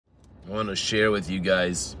I want to share with you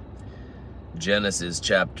guys Genesis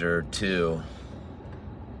chapter 2,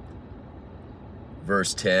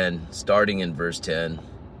 verse 10, starting in verse 10.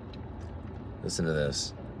 Listen to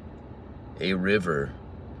this. A river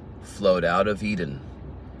flowed out of Eden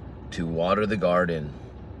to water the garden,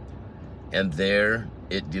 and there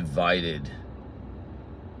it divided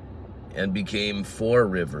and became 4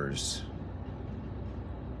 rivers.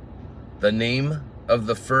 The name of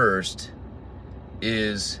the first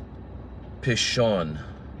is Pishon.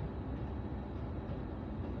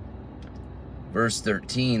 Verse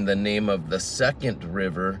 13, the name of the second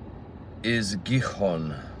river is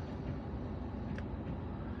Gihon.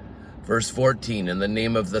 Verse 14, and the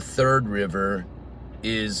name of the third river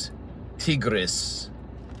is Tigris.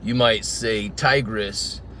 You might say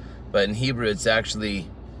Tigris, but in Hebrew it's actually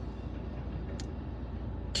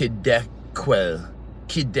Kidequel.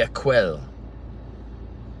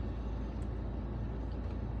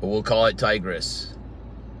 But we'll call it Tigris.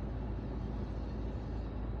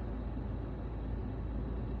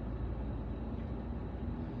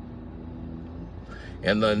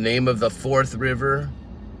 And the name of the fourth river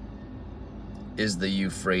is the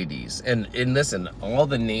Euphrates. And listen, all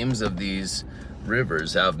the names of these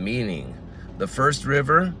rivers have meaning. The first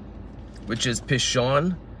river, which is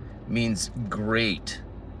Pishon, means great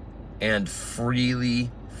and freely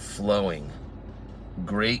flowing.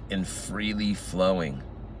 Great and freely flowing.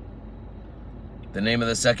 The name of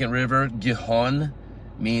the second river, Gihon,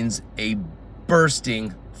 means a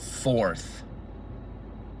bursting forth.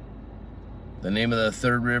 The name of the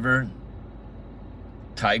third river,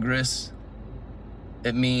 Tigris,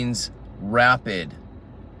 it means rapid,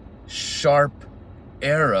 sharp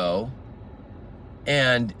arrow,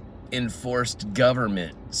 and enforced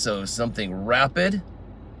government. So something rapid,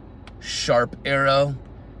 sharp arrow,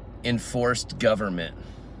 enforced government.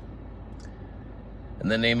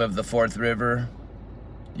 And the name of the fourth river,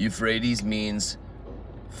 Euphrates, means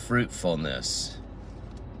fruitfulness.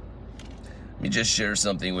 Let me just share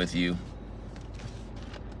something with you.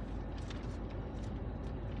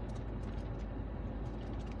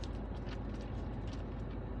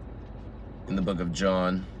 In the book of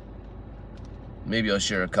John, maybe I'll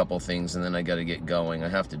share a couple things and then I got to get going. I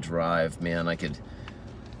have to drive, man. I could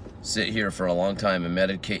sit here for a long time and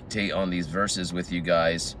meditate on these verses with you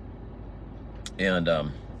guys and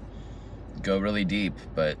go really deep,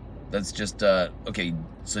 but let's just okay,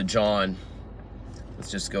 so John, let's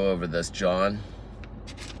just go over this. John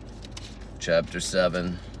chapter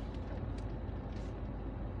 7,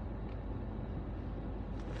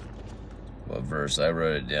 what verse? I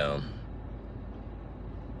wrote it down.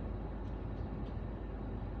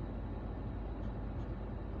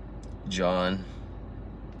 John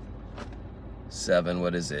 7,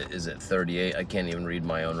 what is it? Is it 38? I can't even read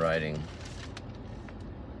my own writing.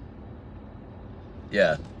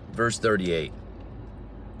 Yeah, verse 38.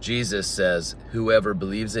 Jesus says, whoever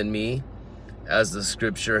believes in me, as the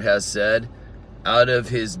scripture has said, out of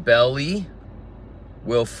his belly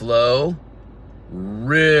will flow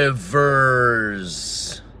rivers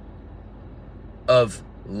of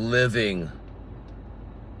living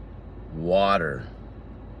water.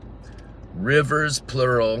 Rivers,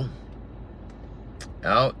 plural.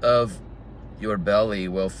 Out of your belly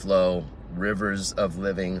will flow rivers of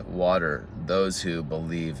living water, those who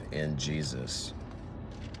believe in Jesus.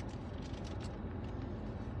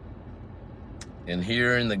 And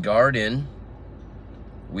here in the garden,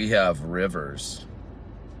 we have rivers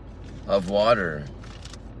of water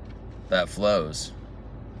that flows.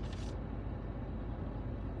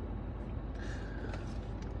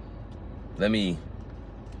 Let me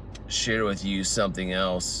share with you something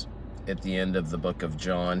else at the end of the book of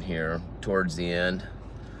John here, towards the end.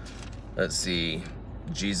 Let's see,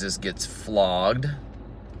 Jesus gets flogged.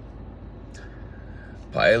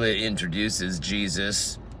 Pilate introduces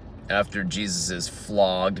Jesus after Jesus is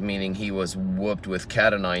flogged, meaning he was whooped with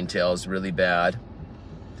cat o' nine tails really bad.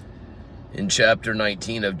 In chapter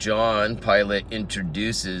 19 of John, Pilate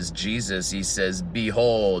introduces Jesus. He says,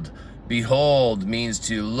 behold. Behold means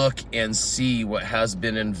to look and see what has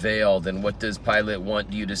been unveiled. And what does Pilate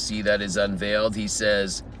want you to see that is unveiled? He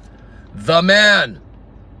says, the man.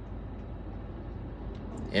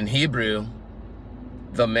 In Hebrew,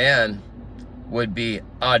 the man would be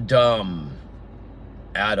Adam.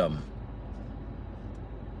 Adam.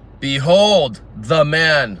 Behold the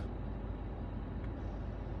man.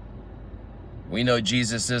 We know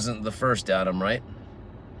Jesus isn't the first Adam, right?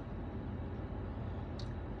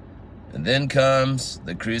 And then comes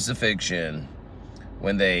the crucifixion,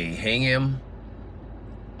 when they hang him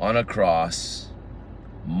on a cross,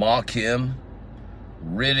 mock him,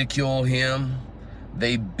 ridicule him,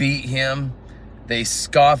 They beat him. They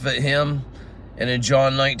scoff at him. And in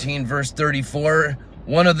John 19, verse 34,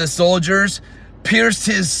 one of the soldiers pierced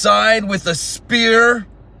his side with a spear,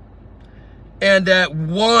 and at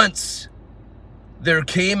once there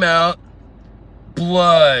came out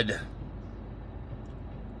blood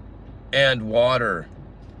and water.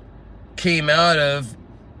 Came out of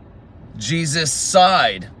Jesus'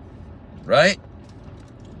 side, right?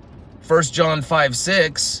 1 John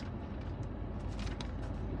 5:6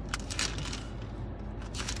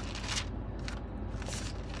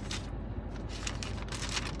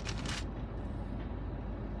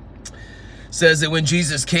 says that when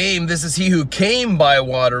Jesus came, this is he who came by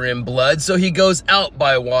water and blood, so he goes out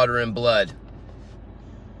by water and blood.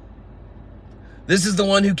 This is the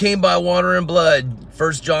one who came by water and blood.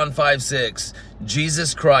 1 John 5:6.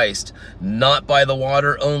 Jesus Christ, not by the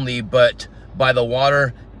water only, but by the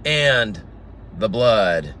water and the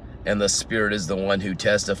blood. And the Spirit is the one who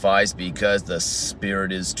testifies, because the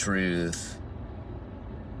Spirit is truth.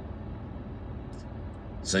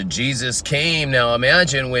 So Jesus came. Now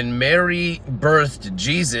imagine when Mary birthed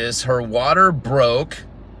Jesus, her water broke.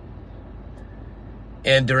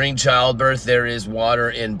 And during childbirth, there is water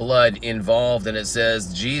and blood involved. And it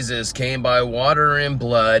says Jesus came by water and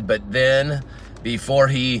blood, but then before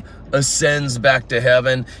he ascends back to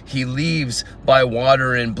heaven, he leaves by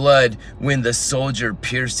water and blood when the soldier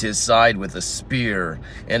pierced his side with a spear.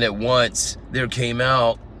 And at once there came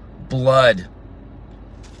out blood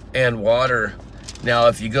and water. Now,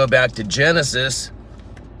 if you go back to Genesis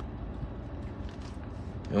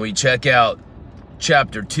and we check out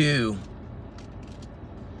chapter 2,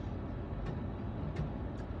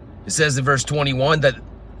 it says in verse 21 that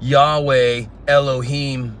Yahweh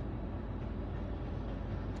Elohim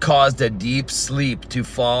caused a deep sleep to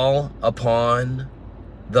fall upon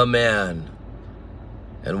the man.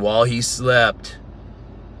 And while he slept,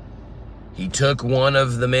 he took one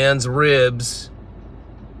of the man's ribs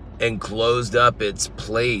and closed up its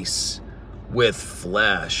place with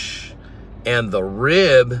flesh. And the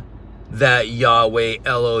rib that Yahweh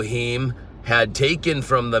Elohim had taken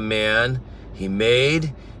from the man, he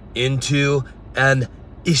made into an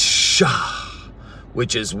Isha,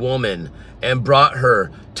 which is woman, and brought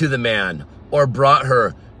her to the man, or brought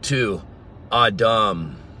her to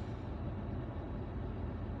Adam.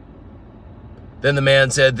 Then the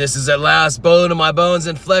man said, "This is at last bone of my bones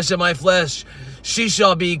and flesh of my flesh. She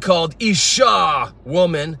shall be called Isha,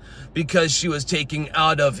 woman, because she was taken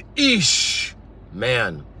out of Ish,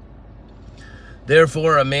 man.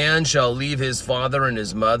 Therefore a man shall leave his father and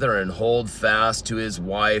his mother and hold fast to his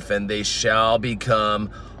wife, and they shall become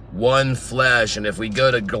one flesh." And if we go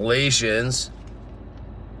to Galatians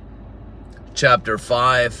chapter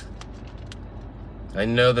 5, I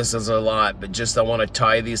know this is a lot, but just I want to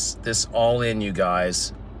tie this all in, you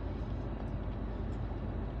guys.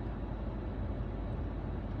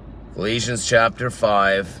 Galatians chapter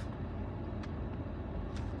 5.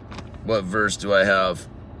 What verse do I have?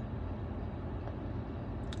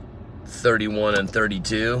 31 and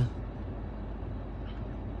 32.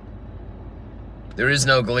 There is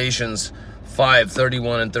no Galatians 5,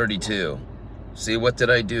 31 and 32. See, what did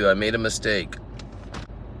I do? I made a mistake.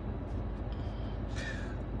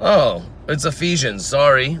 Oh, it's Ephesians,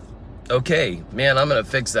 sorry. Okay, man, I'm going to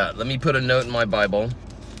fix that. Let me put a note in my Bible.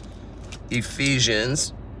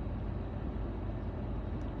 Ephesians.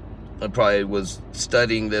 I probably was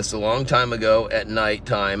studying this a long time ago at night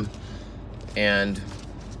time. And,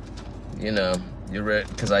 you know, you're right,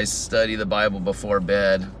 because I study the Bible before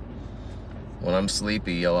bed when I'm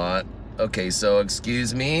sleepy a lot. Okay, so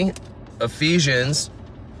excuse me. Ephesians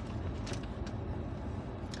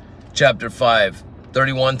chapter 5.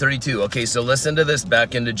 31, 32. Okay, so listen to this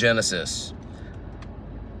back into Genesis.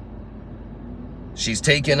 She's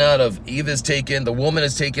taken out of, Eve is taken, the woman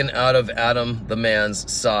is taken out of Adam, the man's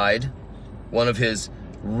side. One of his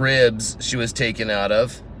ribs she was taken out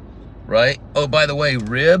of, right? Oh, by the way,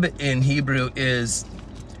 rib in Hebrew is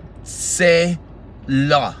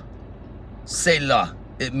selah. Selah.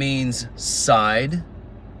 It means side,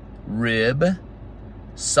 rib,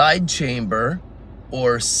 side chamber,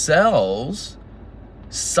 or cells,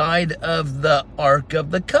 side of the Ark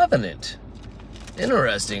of the Covenant.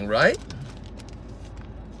 Interesting, right?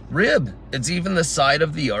 Rib. It's even the side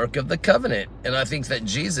of the Ark of the Covenant. And I think that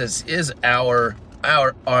Jesus is our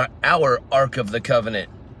Ark of the Covenant.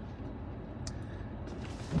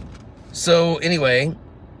 So anyway,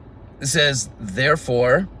 it says,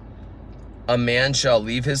 therefore, a man shall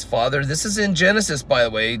leave his father. This is in Genesis, by the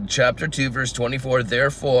way, chapter 2, verse 24.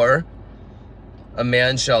 Therefore, a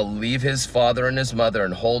man shall leave his father and his mother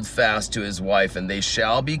and hold fast to his wife, and they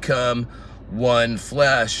shall become one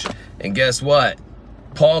flesh. And guess what?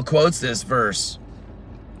 Paul quotes this verse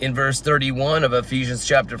in verse 31 of Ephesians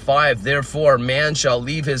chapter 5. Therefore, man shall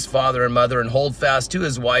leave his father and mother and hold fast to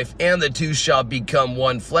his wife, and the two shall become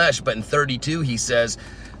one flesh. But in 32, he says,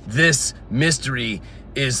 this mystery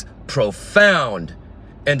is profound,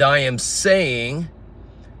 and I am saying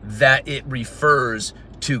that it refers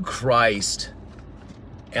to Christ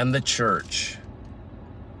and the church.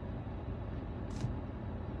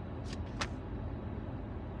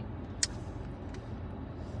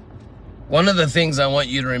 One of the things I want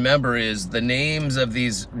you to remember is the names of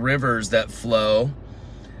these rivers that flow.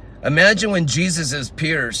 Imagine when Jesus is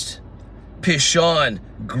pierced, Pishon,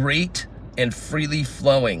 great and freely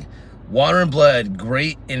flowing. Water and blood,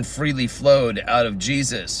 great and freely flowed out of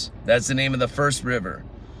Jesus. That's the name of the first river.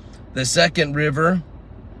 The second river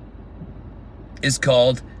is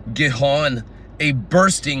called Gihon, a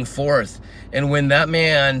bursting forth. And when that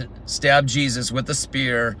man stabbed Jesus with a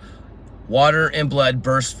spear, water and blood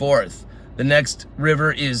burst forth. The next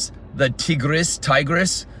river is the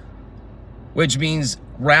Tigris, which means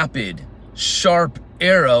rapid, sharp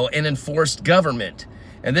arrow and enforced government.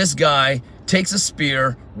 And this guy takes a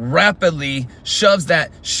spear, rapidly shoves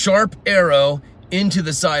that sharp arrow into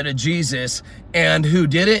the side of Jesus. And who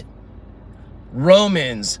did it?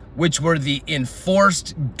 Romans, which were the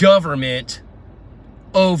enforced government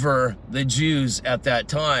over the Jews at that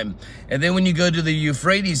time. And then when you go to the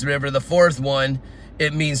Euphrates River, the fourth one,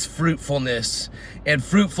 it means fruitfulness, and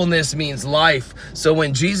fruitfulness means life. So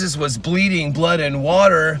when Jesus was bleeding blood and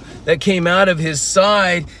water that came out of his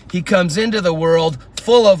side, he comes into the world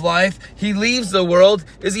full of life. He leaves the world.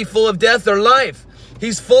 Is he full of death or life?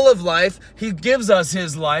 He's full of life. He gives us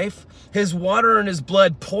his life. His water and his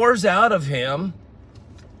blood pours out of him,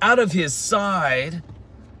 out of his side,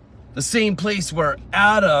 the same place where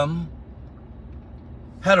Adam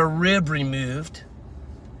had a rib removed.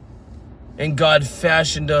 And God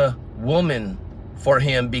fashioned a woman for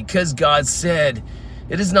him because God said,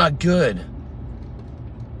 it is not good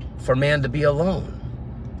for man to be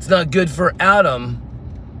alone. It's not good for Adam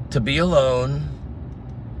to be alone.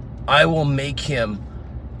 I will make him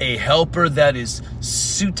a helper that is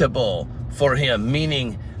suitable for him,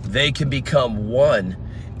 meaning they can become one.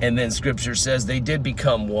 And then scripture says they did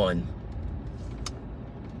become one.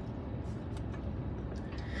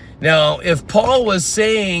 Now, if Paul was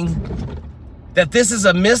saying that this is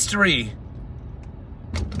a mystery,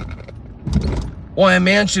 why a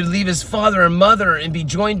man should leave his father and mother and be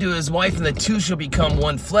joined to his wife, and the two shall become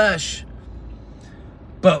one flesh.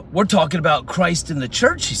 But we're talking about Christ and the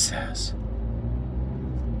church, he says.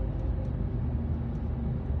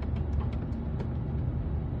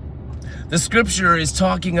 The scripture is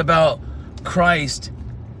talking about Christ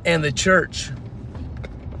and the church.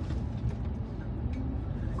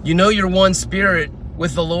 You know you're one spirit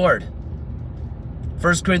with the Lord.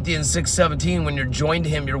 1 Corinthians 6:17, when you're joined to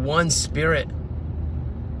him, you're one spirit.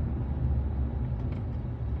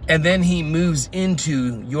 And then he moves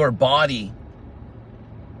into your body,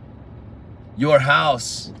 your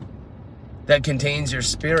house that contains your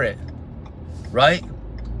spirit, right?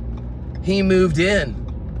 He moved in.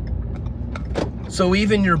 So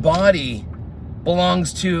even your body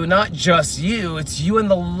belongs to not just you, it's you and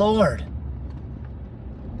the Lord,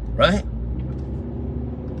 right?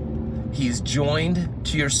 He's joined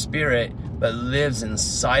to your spirit, but lives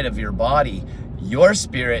inside of your body. Your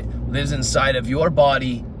spirit lives inside of your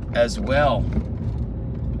body as well.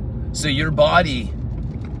 So your body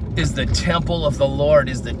is the temple of the Lord,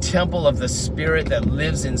 is the temple of the Spirit that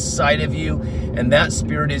lives inside of you. And that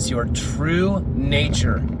Spirit is your true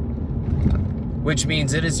nature, which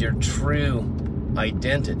means it is your true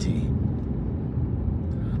identity.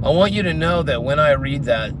 I want you to know that when I read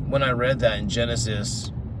that, in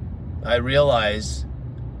Genesis, I realize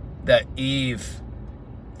that Eve,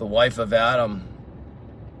 the wife of Adam,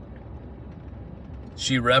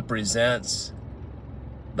 she represents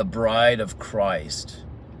the bride of Christ.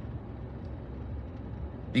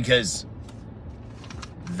 Because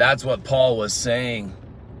that's what Paul was saying.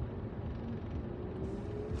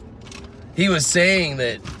 He was saying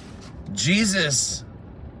that Jesus,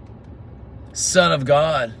 Son of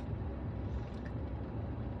God,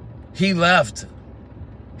 he left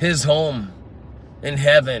his home in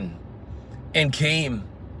heaven and came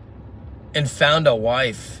and found a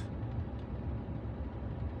wife.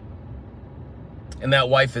 And that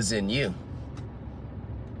wife is in you.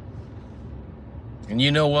 And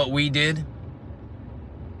you know what we did?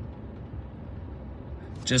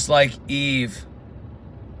 Just like Eve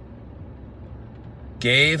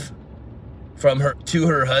gave from her to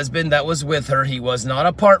her husband that was with her. He was not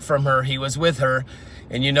apart from her, he was with her.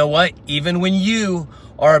 And you know what? Even when you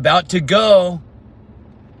are about to go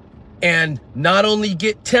and not only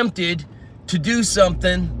get tempted to do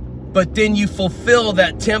something, but then you fulfill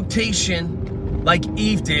that temptation like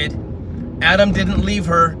Eve did. Adam didn't leave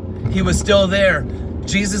her. He was still there.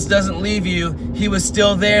 Jesus doesn't leave you. He was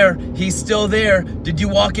still there. He's still there. Did you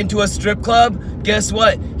walk into a strip club? Guess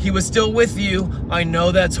what? He was still with you. I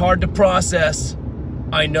know that's hard to process.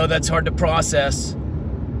 I know that's hard to process.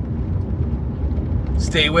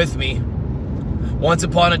 Stay with me. Once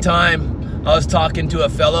upon a time, I was talking to a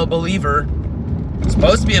fellow believer,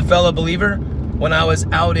 supposed to be a fellow believer, when I was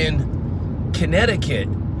out in Connecticut,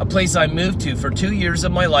 a place I moved to for 2 years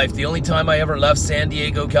of my life. The only time I ever left San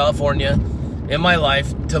Diego, California in my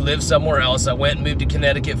life to live somewhere else. I went and moved to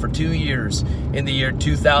Connecticut for 2 years in the year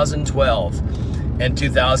 2012 and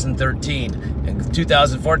 2013. In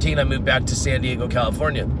 2014, I moved back to San Diego,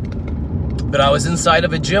 California. But I was inside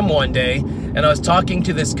of a gym one day, and I was talking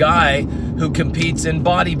to this guy who competes in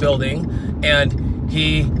bodybuilding, and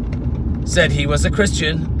he said he was a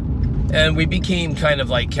Christian, and we became kind of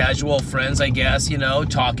like casual friends, I guess, you know,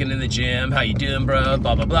 talking in the gym, how you doing, bro,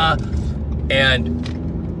 blah, blah, blah. And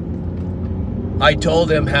I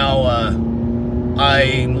told him how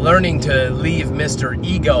I'm learning to leave Mr.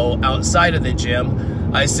 Ego outside of the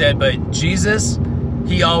gym. I said, but Jesus,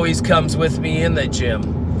 he always comes with me in the gym.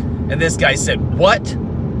 And this guy said, what?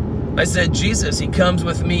 I said, Jesus, he comes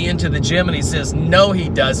with me into the gym. And he says, no, he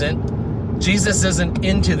doesn't. Jesus isn't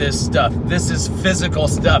into this stuff. This is physical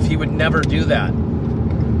stuff. He would never do that.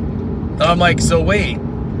 And I'm like, so wait,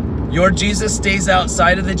 your Jesus stays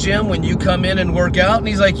outside of the gym when you come in and work out? And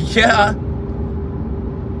he's like, yeah.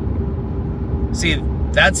 See,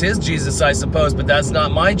 that's his Jesus, I suppose, but that's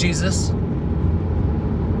not my Jesus.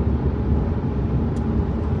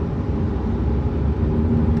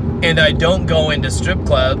 And I don't go into strip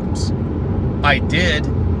clubs. I did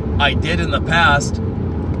in the past.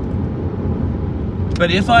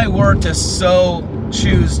 But if I were to so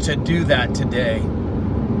choose to do that today,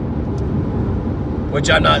 which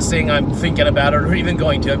I'm not saying I'm thinking about it or even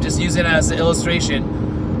going to, I'm just using it as an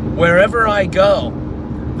illustration, wherever I go,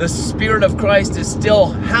 the Spirit of Christ is still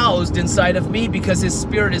housed inside of me because His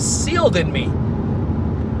Spirit is sealed in me.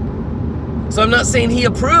 So I'm not saying He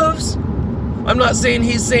approves. I'm not saying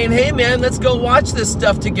He's saying, hey man, let's go watch this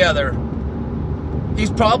stuff together. He's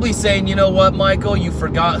probably saying, you know what, Michael, you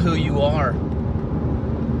forgot who you are.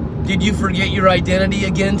 Did you forget your identity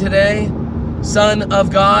again today, Son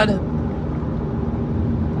of God?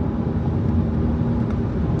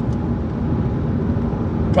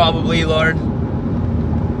 Probably, Lord.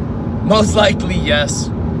 Most likely, yes.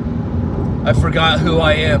 I forgot who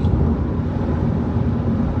I am.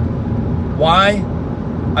 Why?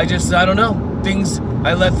 I don't know.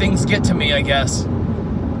 I let things get to me, I guess.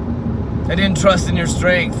 I didn't trust in your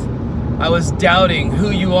strength. I was doubting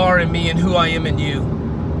who you are in me and who I am in you.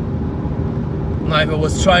 I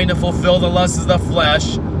was trying to fulfill the lusts of the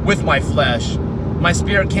flesh with my flesh. My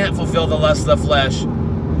spirit can't fulfill the lusts of the flesh.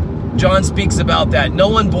 John speaks about that. No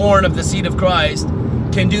one born of the seed of Christ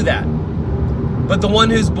can do that. But the one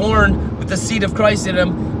who's born with the seed of Christ in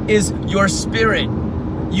him is your spirit.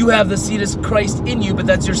 You have the seed of Christ in you, but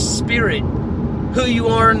that's your spirit. Who you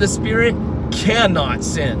are in the spirit cannot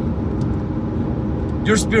sin.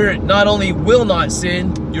 Your spirit not only will not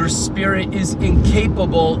sin, your spirit is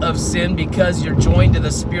incapable of sin because you're joined to the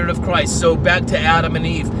Spirit of Christ. So back to Adam and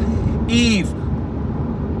Eve. Eve,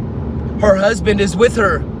 her husband is with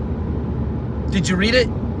her. Did you read it?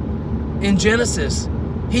 In Genesis,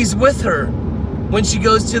 he's with her when she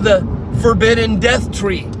goes to the forbidden death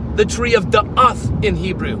tree, the tree of Da'ath in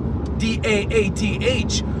Hebrew,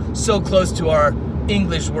 D-A-A-T-H, so close to our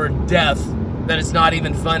English word death that it's not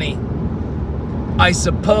even funny. I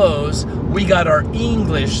suppose we got our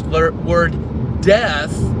English word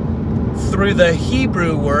death through the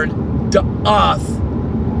Hebrew word Da'ath,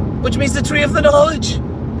 which means the tree of the knowledge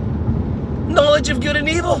of good and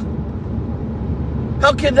evil.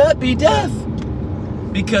 How can that be death?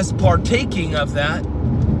 Because partaking of that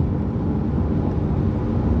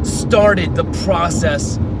started the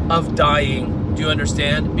process of dying. Do you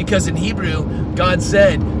understand? Because in Hebrew, God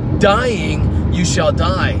said, dying, you shall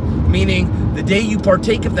die. Meaning, the day you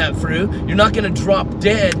partake of that fruit, you're not going to drop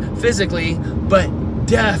dead physically, but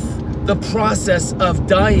death, the process of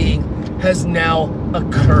dying, has now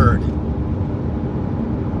occurred.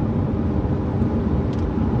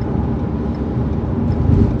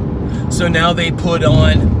 So now they put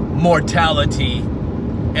on mortality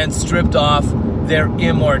and stripped off their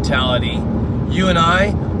immortality. You and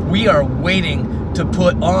I, we are waiting to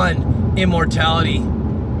put on immortality.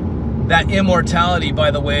 That immortality,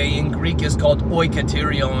 by the way, in Greek is called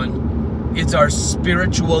oikaterion. It's our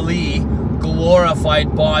spiritually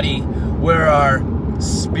glorified body, where our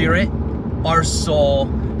spirit, our soul,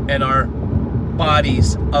 and our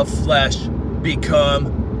bodies of flesh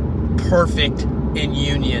become perfect in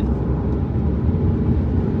union.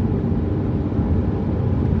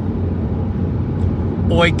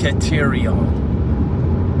 Oikaterion.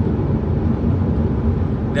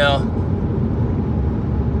 Now,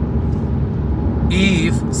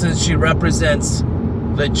 Eve, since she represents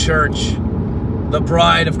the church, the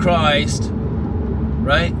bride of Christ,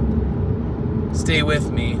 right? Stay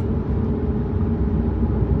with me.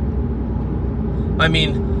 I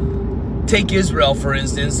mean, take Israel, for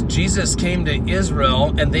instance. Jesus came to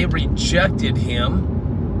Israel and they rejected him,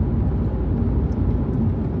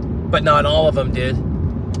 but not all of them did.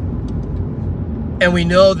 And we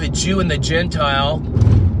know the Jew and the Gentile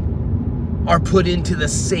are put into the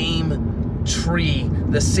same tree,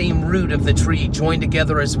 the same root of the tree, joined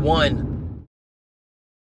together as one.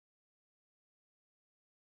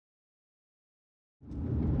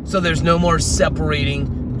 So there's no more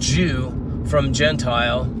separating Jew from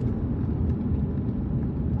Gentile.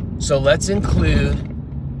 So let's include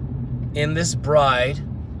in this bride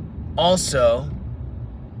also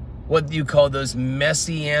what you call those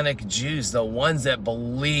Messianic Jews, the ones that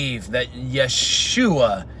believe that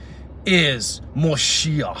Yeshua is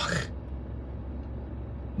Moshiach,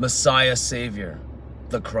 Messiah, Savior,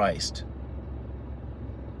 the Christ.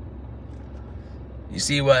 You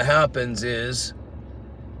see, what happens is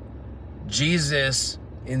Jesus,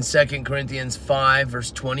 in 2 Corinthians 5,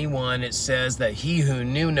 verse 21, it says that he who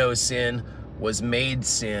knew no sin was made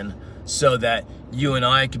sin, so that you and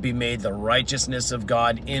I could be made the righteousness of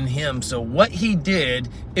God in him. So what he did,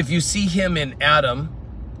 if you see him in Adam,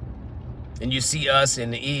 and you see us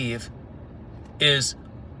in Eve, is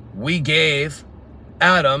we gave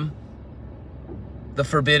Adam the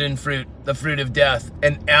forbidden fruit, the fruit of death.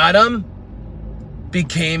 And Adam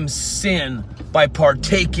became sin by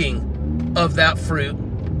partaking of that fruit.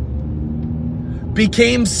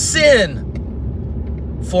 Became sin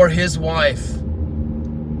for his wife.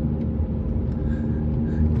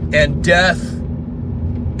 And death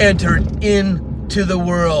entered into the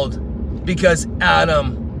world because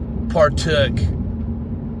Adam partook.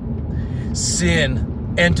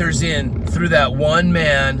 Sin enters in through that one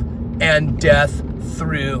man, and death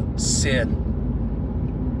through sin.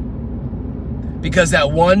 Because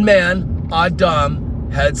that one man,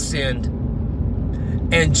 Adam, had sinned.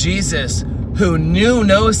 And Jesus, who knew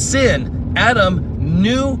no sin, Adam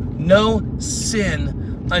knew no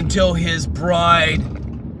sin until his bride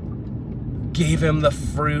gave him the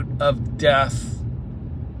fruit of death.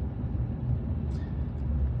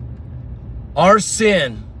 Our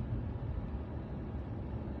sin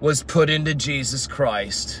was put into Jesus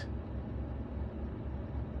Christ.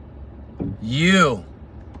 You,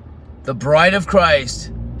 the bride of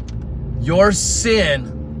Christ, your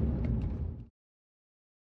sin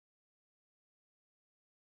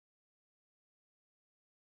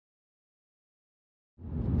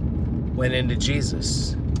went into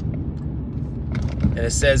Jesus. And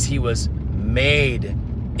it says he was made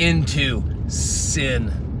into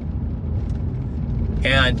sin.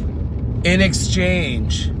 And in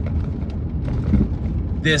exchange,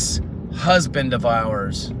 this husband of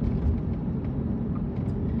ours,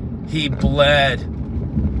 he bled,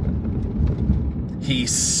 he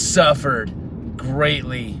suffered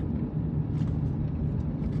greatly,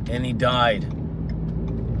 and he died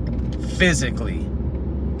physically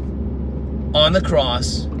on the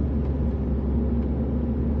cross.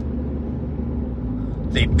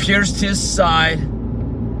 They pierced his side,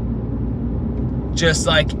 just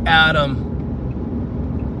like Adam.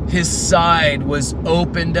 His side was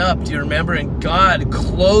opened up. Do you remember? And God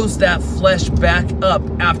closed that flesh back up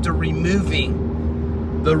after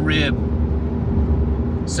removing the rib,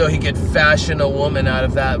 so he could fashion a woman out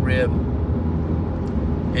of that rib.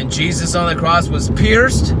 And Jesus on the cross was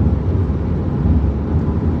pierced,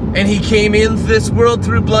 and he came in this world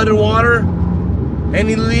through blood and water, and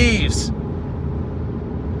he leaves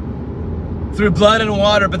through blood and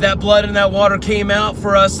water, but that blood and that water came out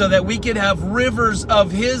for us so that we could have rivers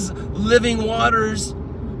of his living waters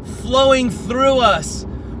flowing through us,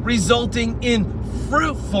 resulting in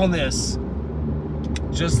fruitfulness,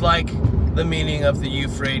 just like the meaning of the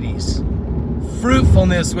Euphrates.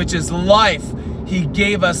 Fruitfulness, which is life. He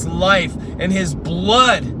gave us life, and his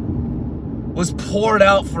blood was poured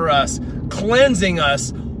out for us, cleansing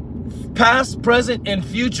us, past, present, and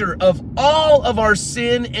future, of all of our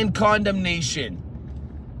sin and condemnation.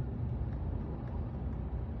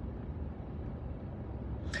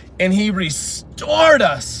 And he restored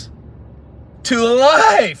us to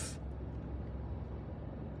life.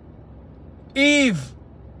 Eve,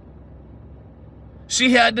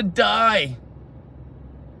 she had to die.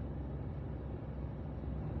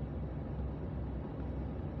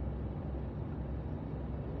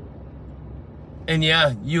 And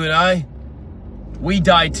yeah, you and I, we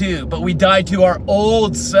die too, but we die to our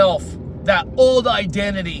old self, that old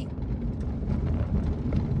identity.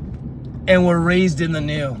 And we're raised in the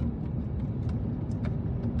new.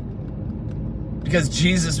 Because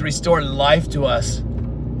Jesus restored life to us.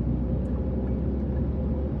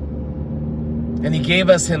 And he gave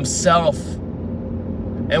us himself.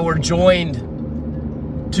 And we're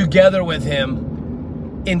joined together with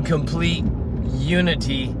him in complete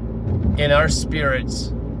unity in our spirits.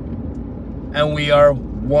 And we are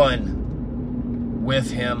one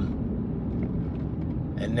with him.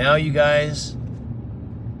 And now, you guys,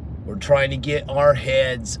 we're trying to get our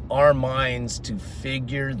heads, our minds to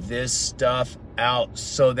figure this stuff out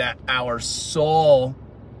so that our soul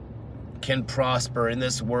can prosper in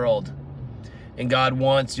this world. And God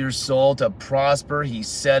wants your soul to prosper. He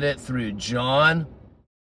said it through John.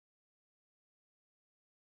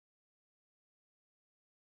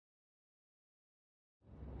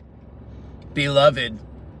 Beloved.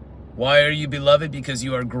 Why are you beloved? Because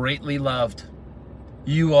you are greatly loved.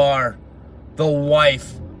 You are the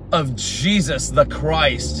wife of Jesus the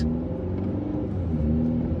Christ.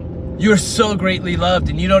 You're so greatly loved,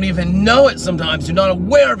 and you don't even know it sometimes. You're not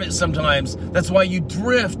aware of it sometimes. That's why you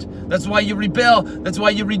drift. That's why you rebel. That's why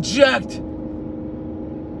you reject.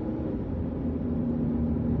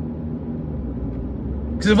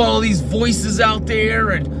 Because of all these voices out there,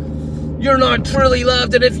 and you're not truly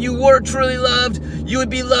loved. And if you were truly loved, you would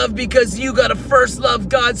be loved because you got to first love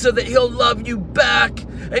God so that he'll love you back.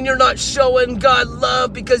 And you're not showing God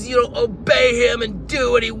love because you don't obey him and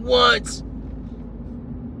do what he wants.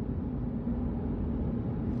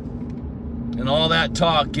 And all that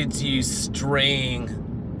talk gets you straying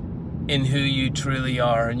in who you truly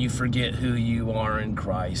are, and you forget who you are in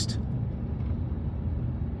Christ.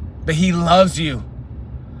 But he loves you.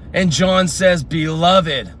 And John says,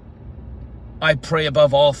 beloved, I pray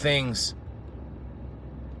above all things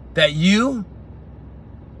that you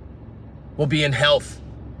will be in health,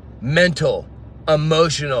 mental,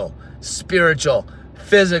 emotional, spiritual,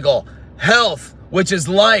 physical health, which is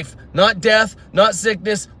life, not death, not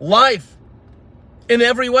sickness, life in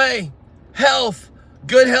every way. Health,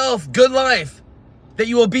 good life, that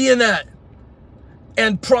you will be in that.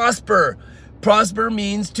 And prosper. Prosper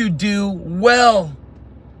means to do well.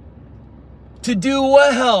 To do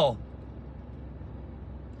well.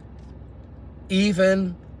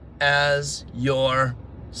 Even as your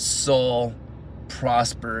soul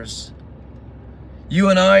prospers. You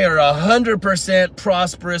and I are 100%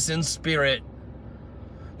 prosperous in spirit,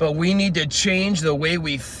 but we need to change the way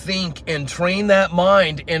we think and train that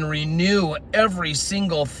mind and renew every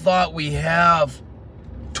single thought we have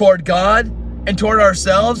toward God and toward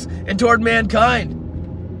ourselves and toward mankind.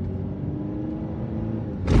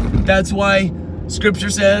 That's why Scripture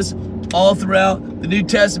says all throughout the New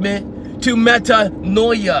Testament to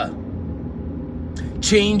metanoia.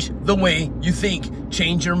 Change the way you think.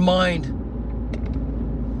 Change your mind.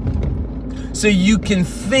 So you can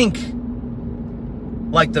think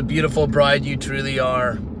like the beautiful bride you truly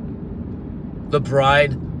are. The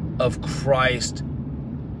bride of Christ.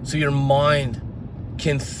 So your mind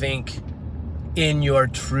can think in your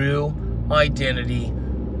true identity.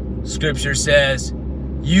 Scripture says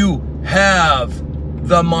you have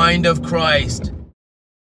the mind of Christ.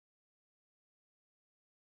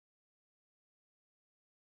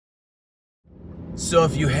 So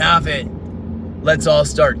if you have it, let's all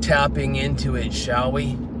start tapping into it, shall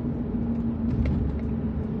we?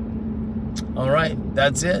 All right,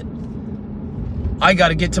 that's it. I got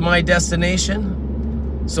to get to my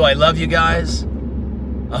destination. So I love you guys.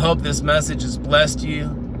 I hope this message has blessed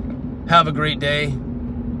you. Have a great day,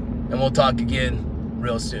 and we'll talk again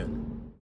real soon.